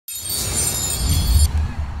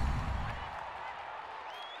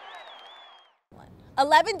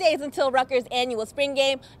11 days until Rutgers' annual spring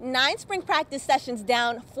game, 9 spring practice sessions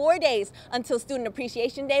down, 4 days until Student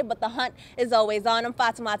Appreciation Day, but the hunt is always on. I'm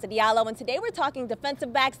Fatoumata Diallo, and today we're talking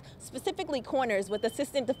defensive backs, specifically corners, with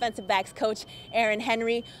assistant defensive backs coach Aaron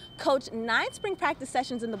Henry. Coach, 9 spring practice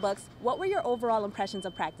sessions in the books. What were your overall impressions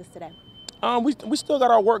of practice today? We still got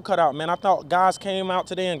our work cut out, man. I thought guys came out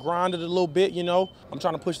today and grinded a little bit, you know. I'm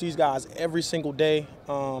trying to push these guys every single day.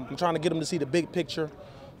 I'm trying to get them to see the big picture.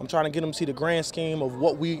 I'm trying to get them to see the grand scheme of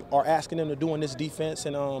what we are asking them to do in this defense.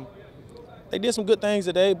 And they did some good things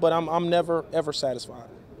today, but I'm never, ever satisfied.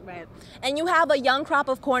 Right. And you have a young crop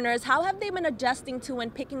of corners. How have they been adjusting to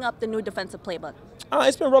and picking up the new defensive playbook?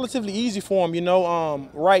 It's been relatively easy for them, you know.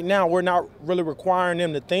 Right now, we're not really requiring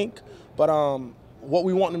them to think, but what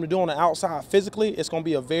we want them to do on the outside physically, it's going to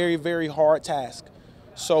be a very, very hard task.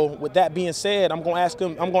 So with that being said, I'm going to ask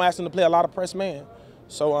them to play a lot of press man.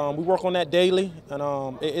 So we work on that daily,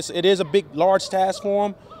 and it is a big, large task for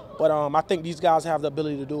them, but I think these guys have the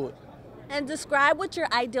ability to do it. And describe what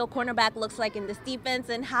your ideal cornerback looks like in this defense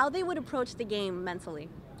and how they would approach the game mentally.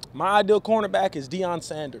 My ideal cornerback is Deion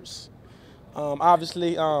Sanders.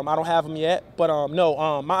 Obviously, I don't have him yet, but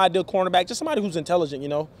no, my ideal cornerback, just somebody who's intelligent, you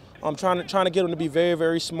know. I'm trying to get them to be very,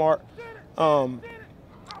 very smart.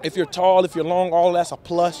 If you're tall, if you're long, all that's a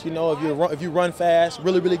plus. You know, if you run fast,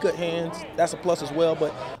 really, really good hands, that's a plus as well.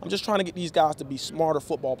 But I'm just trying to get these guys to be smarter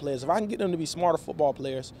football players. If I can get them to be smarter football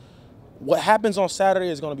players, what happens on Saturday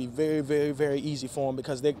is going to be very, very, very easy for them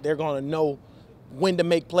because they're going to know when to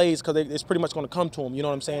make plays because it's pretty much going to come to them. You know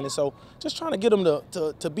what I'm saying? And so just trying to get them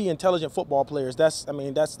to be intelligent football players. That's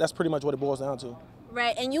pretty much what it boils down to.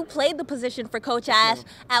 Right, and you played the position for Coach Ash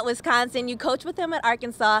at Wisconsin. You coach with him at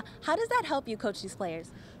Arkansas. How does that help you coach these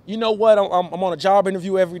players? You know what? I'm on a job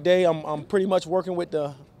interview every day. I'm pretty much working with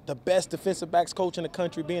the best defensive backs coach in the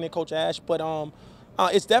country, being in Coach Ash. But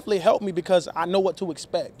it's definitely helped me because I know what to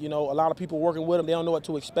expect. You know, a lot of people working with him, they don't know what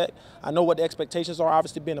to expect. I know what the expectations are,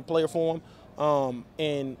 obviously being a player for him.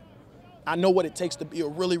 And I know what it takes to be a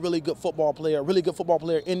really, really good football player,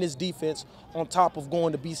 in this defense on top of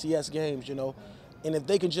going to BCS games, you know. And if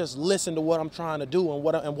they can just listen to what I'm trying to do and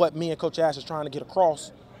what me and Coach Ash is trying to get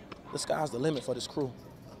across, the sky's the limit for this crew.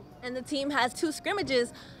 And the team has 2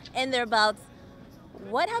 scrimmages in their belts.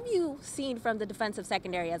 What have you seen from the defensive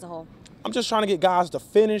secondary as a whole? I'm just trying to get guys to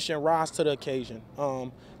finish and rise to the occasion.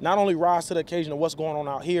 Not only rise to the occasion of what's going on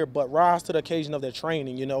out here, but rise to the occasion of their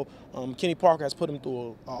training, you know. Kenny Parker has put them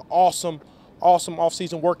through an awesome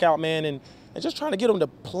off-season workout, man, and just trying to get them to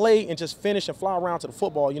play and just finish and fly around to the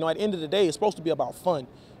football. You know, at the end of the day, it's supposed to be about fun,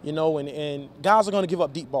 you know, and guys are going to give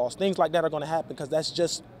up deep balls. Things like that are going to happen because that's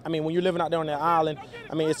just, I mean, when you're living out there on that island,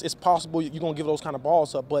 I mean, it's possible you're going to give those kind of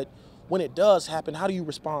balls up. But when it does happen, how do you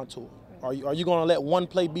respond to it? Are you going to let one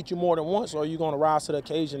play beat you more than once, or are you going to rise to the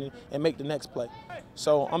occasion and make the next play?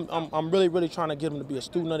 So I'm really, really trying to get them to be a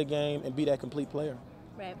student of the game and be that complete player.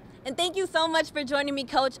 Right. And thank you so much for joining me,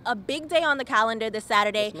 Coach. A big day on the calendar this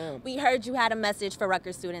Saturday. Yes, we heard you had a message for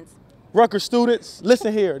Rutgers students. Rutgers students,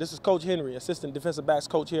 listen here. This is Coach Henry, assistant defensive backs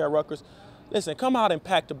coach here at Rutgers. Listen, come out and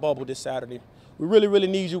pack the bubble this Saturday. We really, really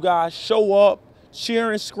need you guys. Show up,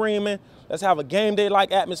 cheering, screaming. Let's have a game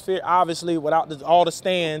day-like atmosphere, obviously, without all the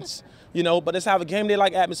stands, you know, but let's have a game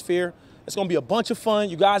day-like atmosphere. It's going to be a bunch of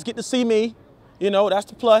fun. You guys get to see me, you know, that's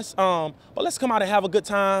the plus. But let's come out and have a good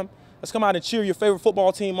time. Let's come out and cheer your favorite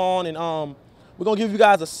football team on, and we're going to give you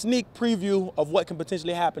guys a sneak preview of what can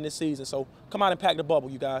potentially happen this season. So come out and pack the bubble,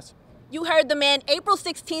 you guys. You heard the man. April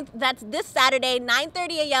 16th, that's this Saturday,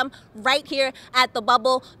 9:30 a.m. right here at the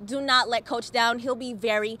Bubble. Do not let Coach down. He'll be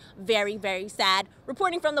very, very, very sad.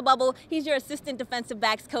 Reporting from the Bubble, he's your assistant defensive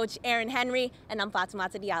backs coach, Aaron Henry, and I'm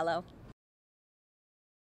Fatoumata Diallo.